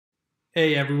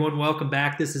Hey everyone, welcome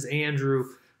back. This is Andrew.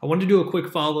 I wanted to do a quick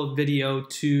follow-up video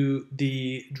to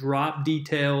the drop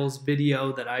details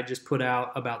video that I just put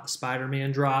out about the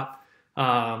Spider-Man drop.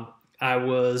 I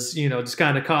was, just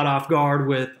kind of caught off guard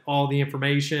with all the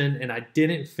information, and I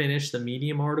didn't finish the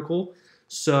Medium article.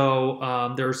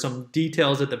 So there are some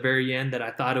details at the very end that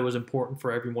I thought it was important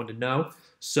for everyone to know.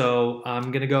 So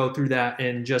I'm going to go through that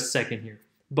in just a second here.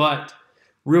 But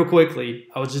real quickly,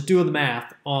 I was just doing the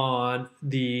math on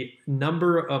the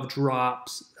number of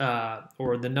drops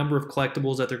or the number of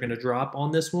collectibles that they're going to drop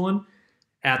on this one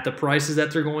at the prices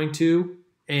that they're going to,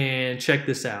 and check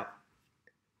this out.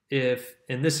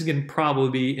 And this is going to probably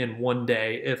be in one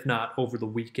day, if not over the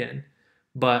weekend.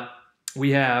 But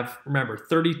we have, remember,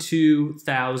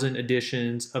 32,000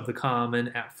 editions of the common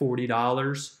at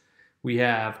 $40. We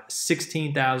have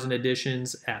 16,000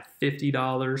 editions at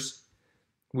 $50.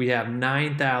 We have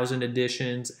 9,000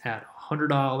 editions at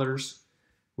 $100.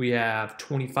 We have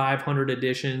 2,500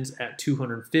 editions at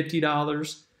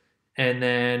 $250. And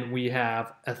then we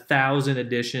have 1,000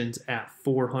 editions at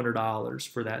 $400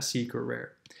 for that secret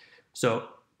rare. So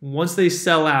once they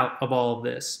sell out of all of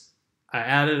this, I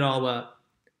added it all up.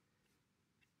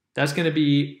 That's going to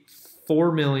be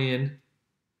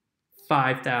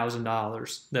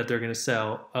 $4,005,000 that they're going to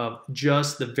sell of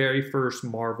just the very first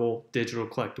Marvel digital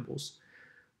collectibles.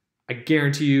 I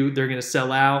guarantee you they're going to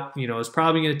sell out. It's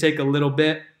probably going to take a little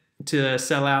bit to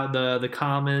sell out the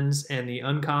commons and the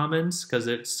uncommons because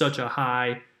it's such a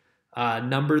high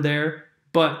number there,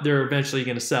 but they're eventually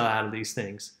going to sell out of these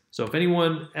things. So if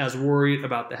anyone is worried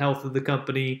about the health of the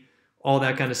company, all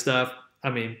that kind of stuff, I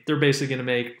mean, they're basically going to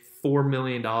make $4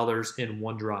 million in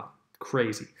one drop.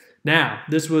 Crazy. Now,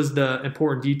 this was the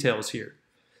important details here.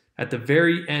 At the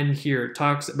very end here, it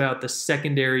talks about the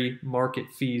secondary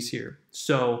market fees here.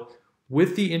 So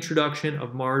with the introduction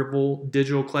of Marvel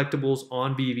digital collectibles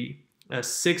on Veve, a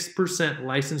 6%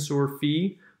 licensor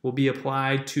fee will be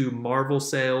applied to Marvel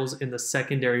sales in the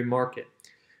secondary market.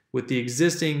 With the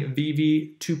existing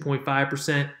Veve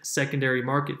 2.5% secondary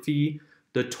market fee,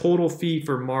 the total fee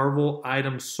for Marvel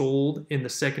items sold in the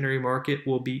secondary market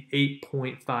will be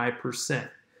 8.5%.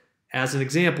 As an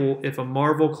example, if a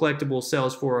Marvel collectible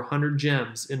sells for 100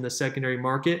 gems in the secondary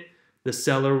market, the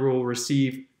seller will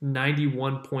receive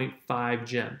 91.5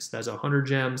 gems. That's 100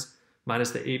 gems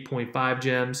minus the 8.5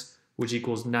 gems, which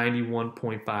equals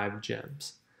 91.5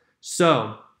 gems.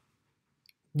 So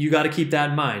you got to keep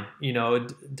that in mind.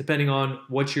 Depending on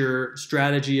what your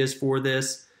strategy is for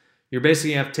this, you're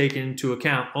basically going to have to take into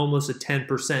account almost a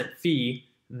 10% fee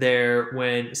there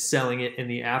when selling it in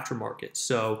the aftermarket.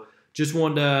 So just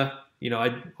wanted to,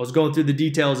 I was going through the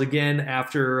details again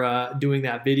after doing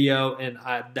that video, and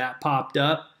that popped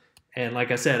up. And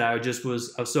like I said, I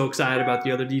was so excited about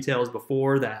the other details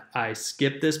before that I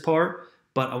skipped this part.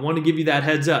 But I want to give you that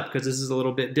heads up because this is a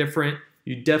little bit different.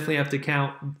 You definitely have to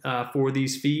count for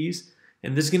these fees.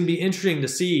 And this is going to be interesting to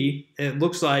see. It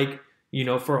looks like,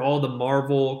 for all the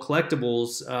Marvel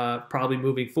collectibles, probably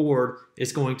moving forward,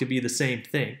 it's going to be the same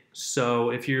thing.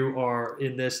 So if you are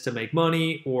in this to make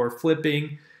money or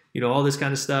flipping, all this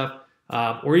kind of stuff,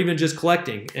 or even just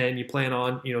collecting and you plan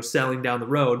on, selling down the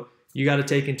road, you got to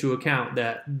take into account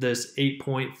that this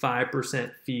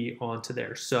 8.5% fee onto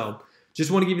there. So just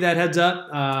want to give you that heads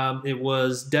up. It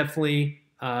was definitely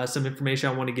some information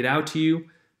I want to get out to you,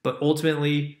 but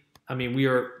ultimately, I mean, we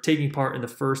are taking part in the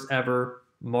first ever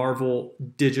Marvel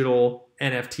digital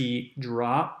NFT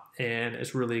drop, and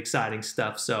it's really exciting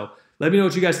stuff. So let me know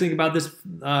what you guys think about this,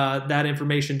 that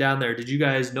information down there. Did you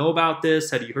guys know about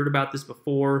this? Had you heard about this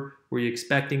before? Were you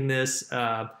expecting this?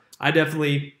 I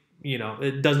definitely,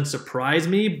 it doesn't surprise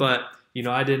me, but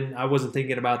I wasn't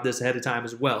thinking about this ahead of time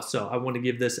as well. So I want to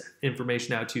give this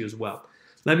information out to you as well.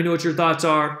 Let me know what your thoughts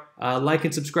are. Like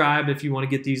and subscribe if you want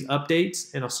to get these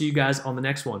updates, and I'll see you guys on the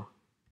next one.